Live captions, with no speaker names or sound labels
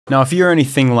Now, if you're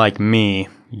anything like me,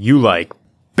 you like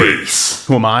bass.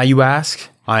 Who am I, you ask?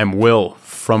 I am Will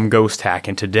from Ghosthack,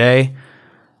 and today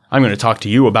I'm going to talk to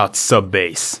you about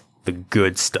SUBBASS, the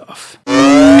good stuff.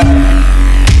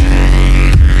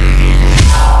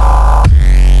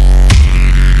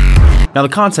 Now, the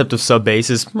concept of SUBBASS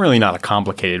is really not a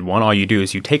complicated one. All you do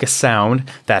is you take a sound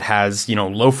that has,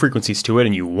 low frequencies to it,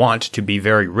 and you want to be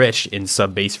very rich in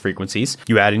sub-bass frequencies.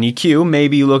 You add an EQ,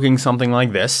 maybe looking something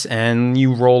like this, and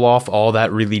you roll off all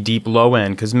that really deep low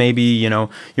end, because maybe,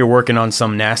 you're working on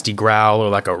some nasty growl or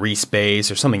like a re-space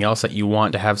or something else that you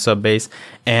want to have sub-bass,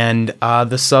 and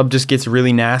the sub just gets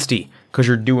really nasty, because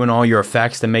you're doing all your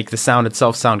effects to make the sound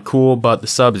itself sound cool, but the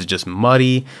sub is just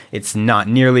muddy, it's not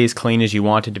nearly as clean as you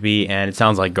want it to be, and it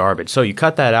sounds like garbage. So you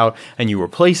cut that out and you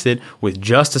replace it with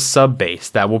just a sub bass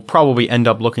that will probably end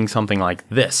up looking something like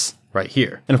this right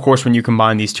here. And of course, when you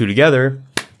combine these two together,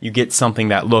 you get something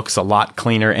that looks a lot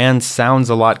cleaner and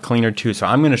sounds a lot cleaner too. So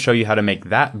I'm going to show you how to make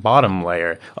that bottom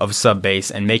layer of sub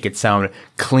bass and make it sound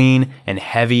clean and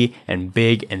heavy and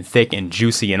big and thick and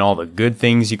juicy and all the good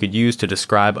things you could use to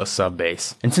describe a sub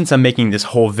bass. And since I'm making this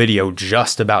whole video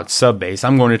just about sub bass,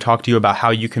 I'm going to talk to you about how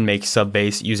you can make sub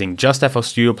bass using just FL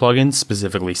Studio plugins,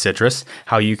 specifically Sytrus,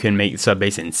 how you can make sub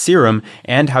bass in Serum,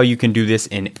 and how you can do this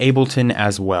in Ableton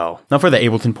as well. Now, for the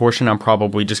Ableton portion, I'm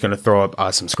probably just going to throw up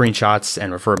some screenshots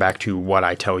and refer back to what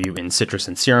I tell you in Sytrus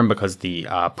and Serum, because the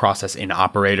process in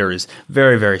Operator is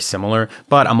very, very similar.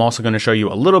 But I'm also going to show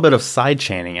you a little bit of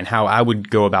sidechaining and how I would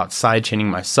go about sidechaining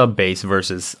my sub bass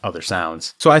versus other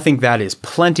sounds. So I think that is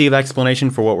plenty of explanation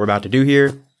for what we're about to do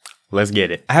here. Let's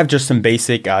get it. I have just some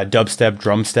basic dubstep,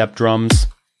 drum step drums.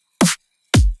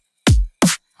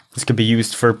 This could be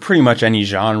used for pretty much any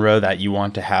genre that you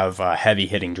want to have heavy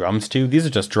hitting drums to. These are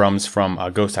just drums from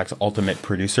Ghosthack's Ultimate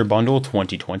Producer Bundle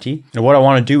 2020. And what I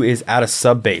want to do is add a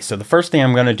sub bass. So the first thing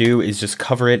I'm going to do is just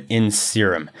cover it in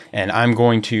Serum. And I'm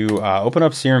going to open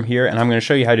up Serum here, and I'm going to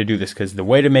show you how to do this, because the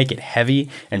way to make it heavy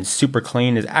and super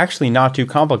clean is actually not too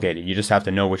complicated. You just have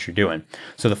to know what you're doing.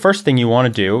 So the first thing you want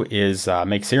to do is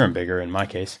make Serum bigger in my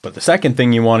case. But the second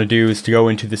thing you want to do is to go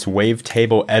into this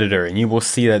wavetable editor, and you will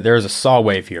see that there's a saw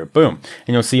wave here. Boom.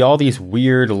 And you'll see all these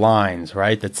weird lines,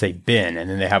 right, that say bin, and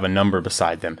then they have a number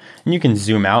beside them. And you can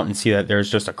zoom out and see that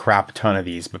there's just a crap ton of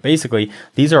these. But basically,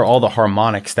 these are all the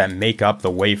harmonics that make up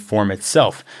the waveform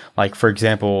itself. Like, for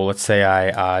example, let's say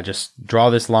I just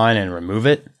draw this line and remove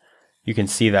it. You can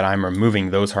see that I'm removing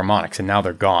those harmonics, and now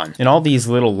they're gone. And all these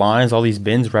little lines, all these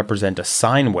bins represent a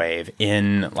sine wave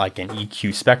in like an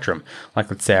EQ spectrum.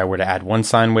 Like, let's say I were to add one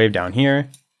sine wave down here.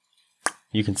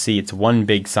 You can see it's one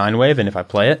big sine wave, and if I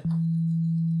play it,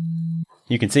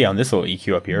 you can see on this little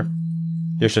EQ up here,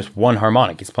 there's just one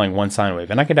harmonic. It's playing one sine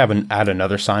wave. And I could add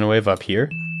another sine wave up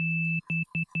here.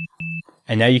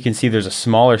 And now you can see there's a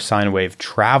smaller sine wave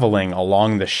traveling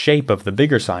along the shape of the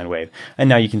bigger sine wave. And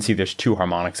now you can see there's two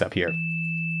harmonics up here.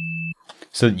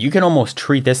 So you can almost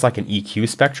treat this like an EQ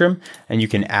spectrum, and you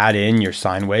can add in your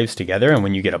sine waves together, and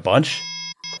when you get a bunch,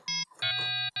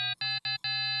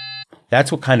 that's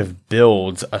what kind of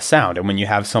builds a sound. And when you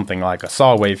have something like a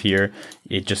saw wave here,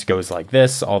 it just goes like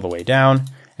this all the way down,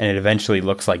 and it eventually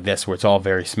looks like this, where it's all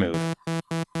very smooth.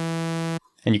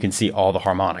 And you can see all the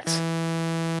harmonics.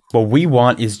 What we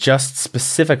want is just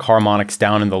specific harmonics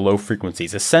down in the low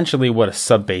frequencies. Essentially what a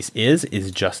sub bass is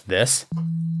just this.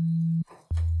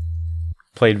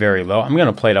 Played very low. I'm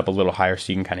going to play it up a little higher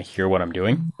so you can kind of hear what I'm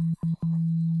doing.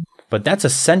 But that's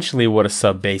essentially what a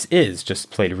sub bass is,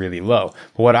 just played really low.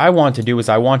 But what I want to do is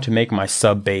I want to make my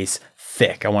sub bass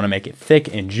thick. I want to make it thick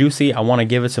and juicy. I want to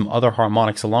give it some other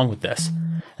harmonics along with this.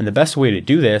 And the best way to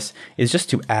do this is just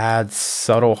to add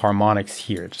subtle harmonics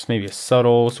here. Just maybe a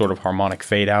subtle sort of harmonic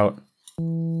fade out.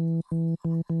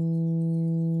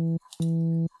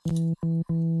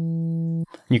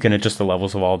 You can adjust the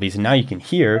levels of all these, and now you can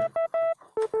hear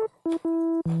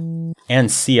and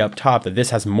see up top that this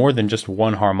has more than just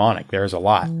one harmonic. There's a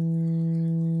lot.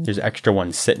 There's extra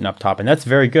ones sitting up top, and that's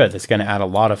very good. That's going to add a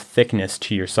lot of thickness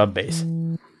to your sub bass.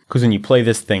 Because when you play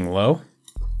this thing low,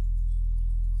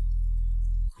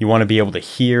 you want to be able to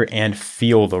hear and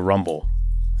feel the rumble.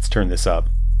 Let's turn this up.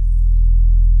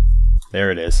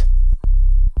 There it is.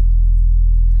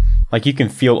 Like, you can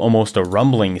feel almost a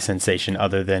rumbling sensation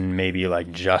other than maybe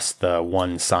like just the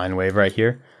one sine wave right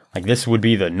here. Like, this would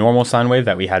be the normal sine wave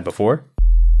that we had before.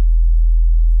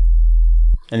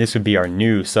 And this would be our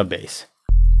new sub bass.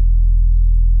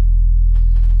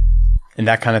 And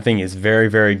that kind of thing is very,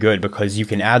 very good because you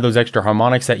can add those extra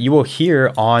harmonics that you will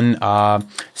hear on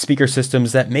speaker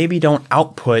systems that maybe don't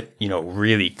output,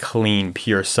 really clean,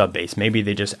 pure sub bass. Maybe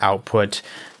they just output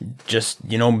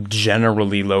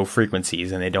generally low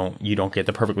frequencies and you don't get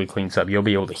the perfectly clean sub. You'll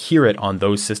be able to hear it on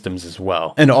those systems as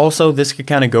well. And also this could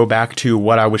kind of go back to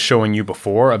what I was showing you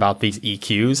before about these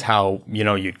EQs, how,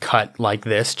 you'd cut like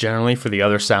this generally for the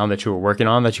other sound that you were working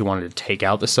on that you wanted to take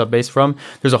out the sub bass from.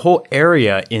 There's a whole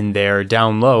area in there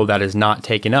down low that is not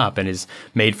taken up and is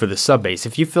made for the sub bass.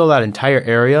 If you fill that entire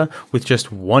area with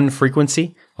just one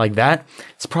frequency like that,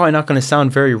 it's probably not going to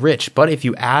sound very rich. But if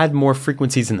you add more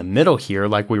frequencies in the middle here,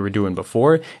 like we were doing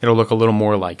before, it'll look a little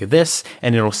more like this,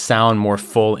 and it'll sound more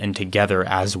full and together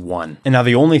as one. And now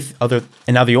the only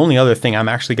other thing I'm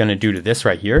actually going to do to this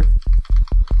right here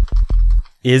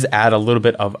is add a little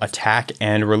bit of attack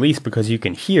and release, because you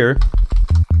can hear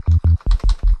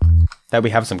that we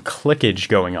have some clickage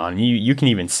going on. You can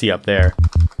even see up there.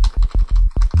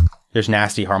 There's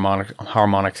nasty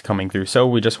harmonics coming through. So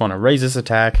we just want to raise this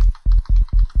attack.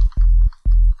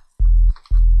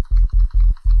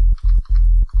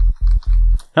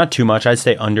 Not too much, I'd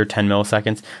say under 10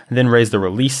 milliseconds. And then raise the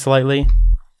release slightly.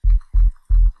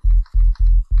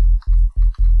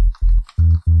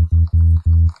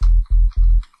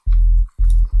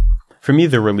 For me,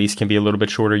 the release can be a little bit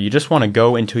shorter. You just want to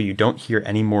go until you don't hear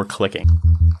any more clicking.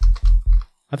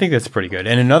 I think that's pretty good.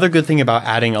 And another good thing about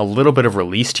adding a little bit of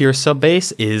release to your sub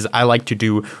bass is I like to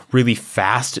do really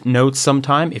fast notes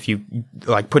sometime. If you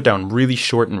put down really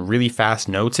short and really fast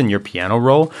notes in your piano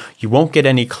roll, you won't get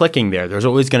any clicking there. There's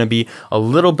always going to be a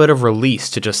little bit of release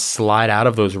to just slide out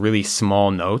of those really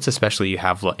small notes, especially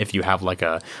if you have like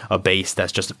a bass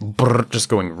that's just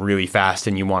going really fast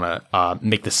and you want to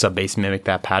make the sub bass mimic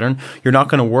that pattern. You're not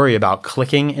going to worry about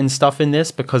clicking and stuff in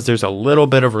this because there's a little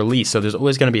bit of release. So there's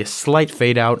always going to be a slight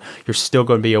fade out. You're still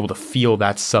going to be able to feel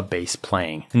that sub bass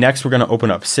playing. Next, we're going to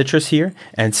open up Sytrus here,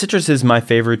 and Sytrus is my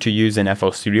favorite to use in FL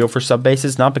Studio for sub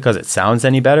basses, not because it sounds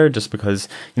any better, just because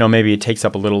maybe it takes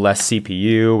up a little less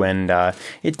CPU and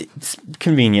it's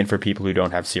convenient for people who don't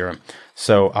have Serum.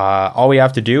 So all we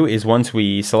have to do is once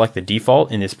we select the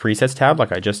default in this presets tab,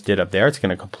 like I just did up there, it's going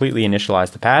to completely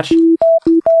initialize the patch.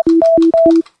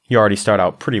 You already start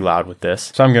out pretty loud with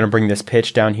this. So I'm going to bring this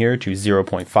pitch down here to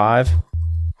 0.5.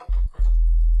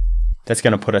 That's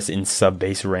going to put us in sub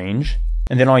bass range.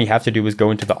 And then all you have to do is go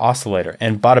into the oscillator,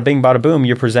 and bada bing, bada boom,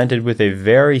 you're presented with a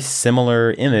very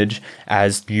similar image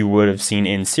as you would have seen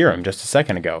in Serum just a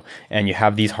second ago. And you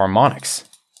have these harmonics.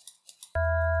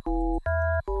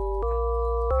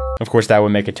 Of course, that would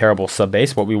make a terrible sub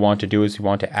bass. What we want to do is we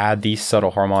want to add these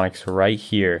subtle harmonics right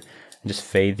here and just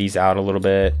fade these out a little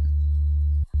bit.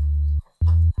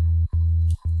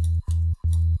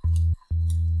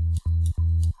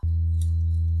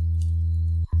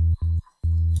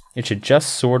 It should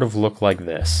just sort of look like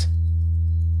this.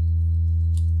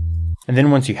 And then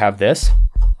once you have this,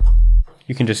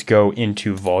 you can just go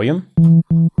into volume,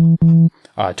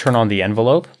 turn on the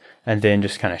envelope, and then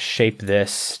just kind of shape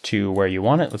this to where you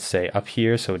want it. Let's say up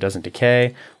here so it doesn't decay.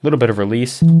 A little bit of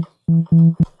release.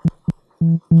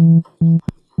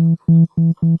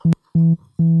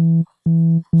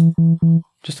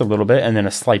 Just a little bit, and then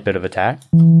a slight bit of attack.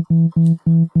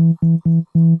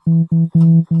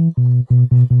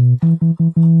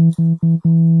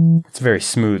 It's a very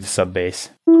smooth sub bass.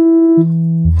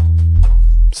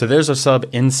 So there's a sub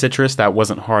in Sytrus that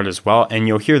wasn't hard as well, and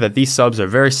you'll hear that these subs are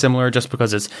very similar just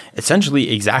because it's essentially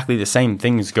exactly the same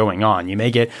things going on. You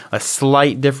may get a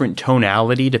slight different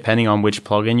tonality depending on which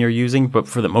plugin you're using, but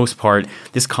for the most part,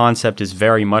 this concept is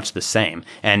very much the same.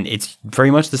 And it's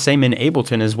very much the same in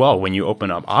Ableton as well. When you open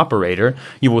up Operator,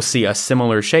 you will see a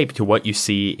similar shape to what you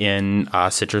see in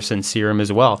Sytrus and Serum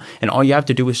as well. And all you have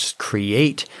to do is just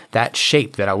create that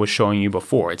shape that I was showing you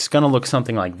before. It's going to look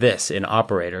something like this in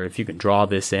Operator. If you can draw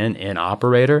this in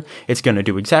Operator, it's going to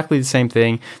do exactly the same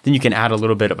thing. Then you can add a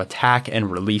little bit of attack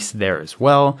and release there as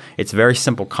well. It's very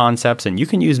simple concepts, and you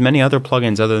can use many other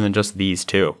plugins other than just these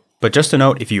two. But just a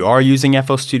note, if you are using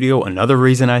FL Studio, another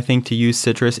reason I think to use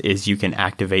Sytrus is you can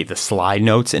activate the slide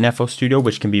notes in FL Studio,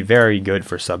 which can be very good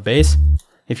for sub bass.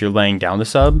 If you're laying down the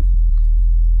sub,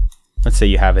 let's say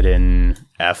you have it in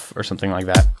F or something like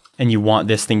that, and you want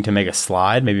this thing to make a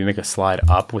slide, maybe make a slide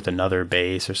up with another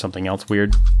bass or something else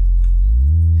weird.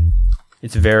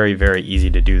 It's very, very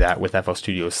easy to do that with FL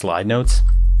Studio slide notes.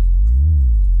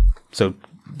 So,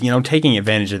 taking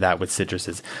advantage of that with Sytrus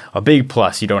is a big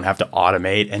plus. You don't have to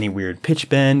automate any weird pitch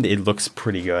bend. It looks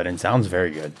pretty good and sounds very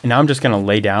good. And now I'm just going to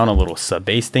lay down a little sub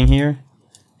bass thing here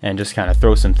and just kind of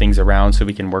throw some things around so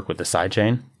we can work with the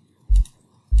sidechain.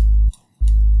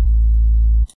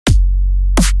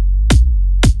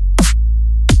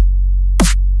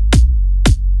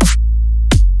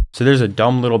 So there's a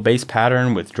dumb little bass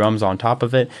pattern with drums on top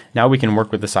of it. Now we can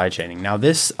work with the sidechaining. Now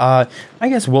this, I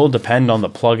guess, will depend on the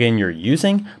plugin you're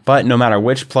using, but no matter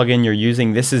which plugin you're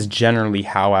using, this is generally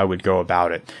how I would go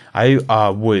about it. I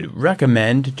would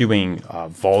recommend doing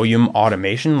volume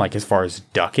automation, like as far as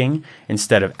ducking,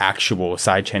 instead of actual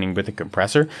sidechaining with a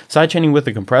compressor. Sidechaining with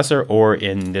a compressor, or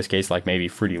in this case, like maybe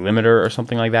Fruity Limiter or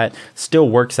something like that, still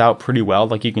works out pretty well.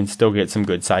 Like you can still get some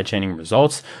good sidechaining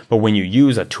results, but when you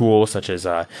use a tool such as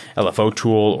a LFO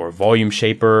tool or volume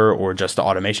shaper or just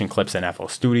automation clips in FL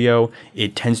Studio,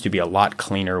 it tends to be a lot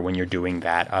cleaner when you're doing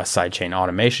that sidechain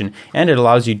automation, and it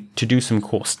allows you to do some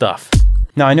cool stuff.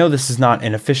 Now, I know this is not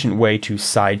an efficient way to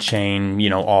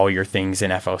sidechain, all your things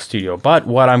in FL Studio, but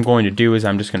what I'm going to do is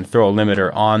I'm just going to throw a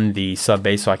limiter on the sub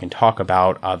bass so I can talk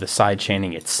about the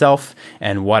sidechaining itself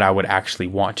and what I would actually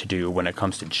want to do when it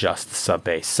comes to just the sub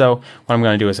bass. So what I'm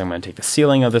going to do is I'm going to take the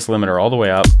ceiling of this limiter all the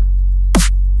way up,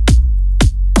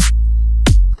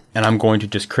 and I'm going to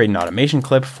just create an automation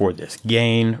clip for this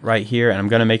gain right here, and I'm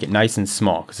going to make it nice and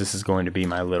small because this is going to be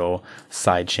my little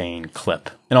sidechain clip.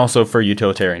 And also for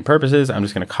utilitarian purposes, I'm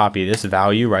just going to copy this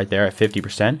value right there at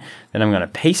 50%, then I'm going to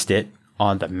paste it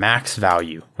on the max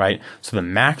value, right? So the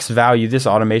max value this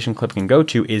automation clip can go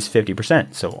to is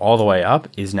 50%. So all the way up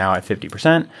is now at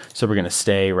 50%. So we're going to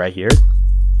stay right here,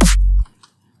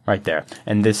 right there.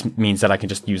 And this means that I can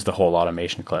just use the whole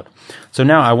automation clip. So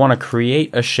now I want to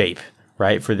create a shape,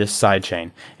 right, for this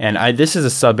sidechain. And this is a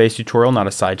sub bass tutorial, not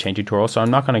a sidechain tutorial, so I'm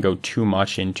not going to go too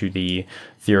much into the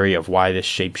theory of why this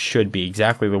shape should be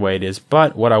exactly the way it is,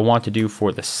 but what I want to do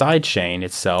for the sidechain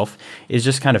itself is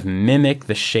just kind of mimic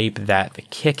the shape that the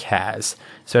kick has.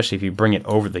 Especially if you bring it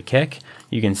over the kick,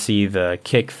 you can see the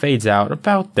kick fades out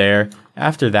about there.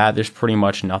 After that, there's pretty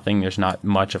much nothing. There's not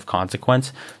much of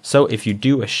consequence. So if you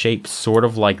do a shape sort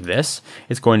of like this,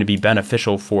 it's going to be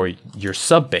beneficial for your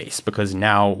sub bass, because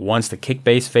now once the kick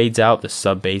bass fades out, the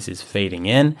sub bass is fading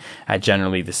in at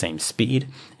generally the same speed,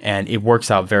 and it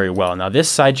works out very well. Now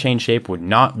this sidechain shape would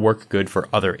not work good for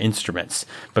other instruments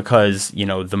because,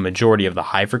 the majority of the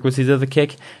high frequencies of the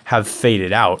kick have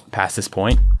faded out past this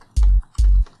point.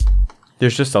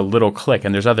 There's just a little click,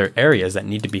 and there's other areas that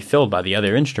need to be filled by the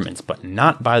other instruments, but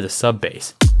not by the sub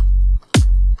bass.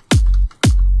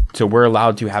 So we're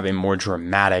allowed to have a more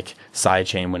dramatic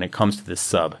sidechain when it comes to this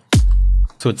sub.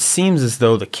 So it seems as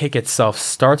though the kick itself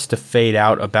starts to fade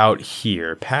out about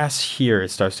here. Past here,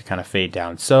 it starts to kind of fade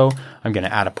down. So I'm going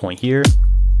to add a point here.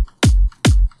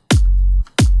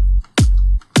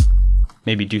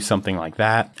 Maybe do something like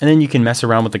that. And then you can mess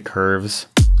around with the curves.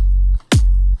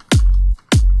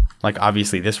 Like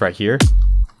obviously this right here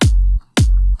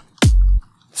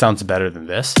sounds better than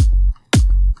this.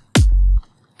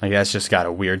 Like that's just got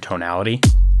a weird tonality.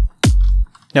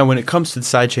 Now when it comes to the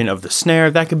sidechain of the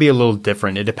snare, that could be a little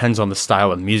different. It depends on the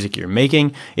style of music you're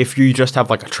making. If you just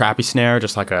have like a trappy snare,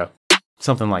 just like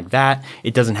something like that,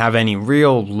 it doesn't have any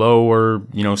real lower,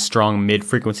 strong mid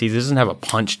frequencies. It doesn't have a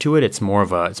punch to it. It's more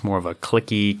of a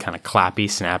clicky, kind of clappy,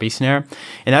 snappy snare.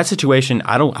 In that situation,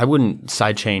 I wouldn't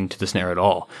sidechain to the snare at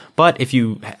all. But if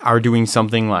you are doing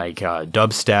something like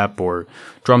dubstep or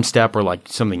drum step, or like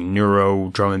something neuro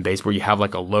drum and bass where you have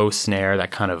like a low snare that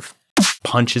kind of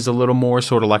punches a little more,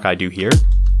 sort of like I do here,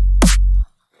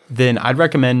 then I'd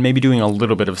recommend maybe doing a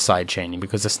little bit of sidechaining,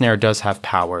 because the snare does have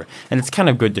power, and it's kind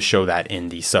of good to show that in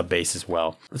the sub bass as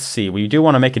well. Let's see, we do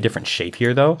want to make a different shape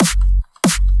here though,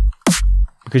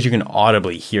 because you can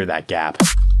audibly hear that gap.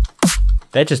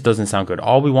 That just doesn't sound good.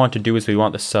 All we want to do is we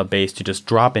want the sub bass to just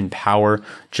drop in power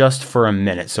just for a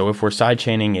minute. So if we're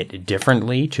sidechaining it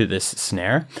differently to this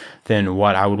snare, then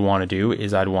what I would want to do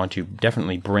is I'd want to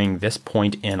definitely bring this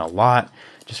point in a lot,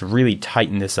 just really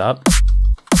tighten this up.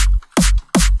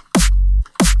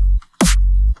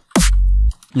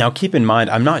 Now keep in mind,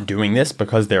 I'm not doing this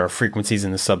because there are frequencies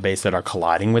in the sub bass that are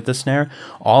colliding with the snare.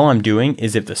 All I'm doing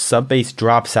is if the sub bass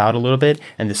drops out a little bit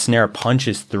and the snare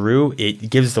punches through, it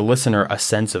gives the listener a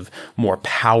sense of more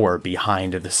power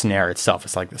behind the snare itself.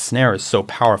 It's like the snare is so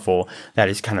powerful that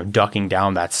it's kind of ducking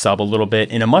down that sub a little bit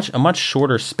in a much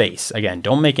shorter space. Again,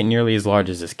 don't make it nearly as large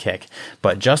as this kick,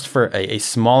 but just for a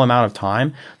small amount of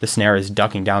time, the snare is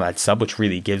ducking down that sub, which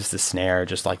really gives the snare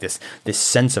just like this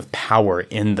sense of power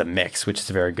in the mix, which is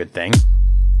a very good thing.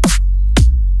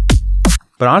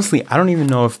 But honestly, I don't even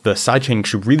know if the sidechaining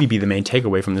should really be the main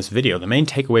takeaway from this video. The main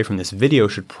takeaway from this video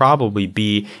should probably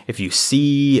be, if you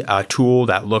see a tool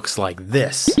that looks like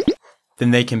this, then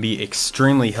they can be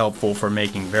extremely helpful for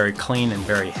making very clean and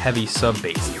very heavy sub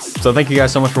basses. So thank you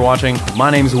guys so much for watching. My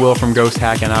name is Will from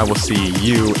Ghosthack, and I will see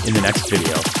you in the next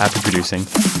video. Happy producing.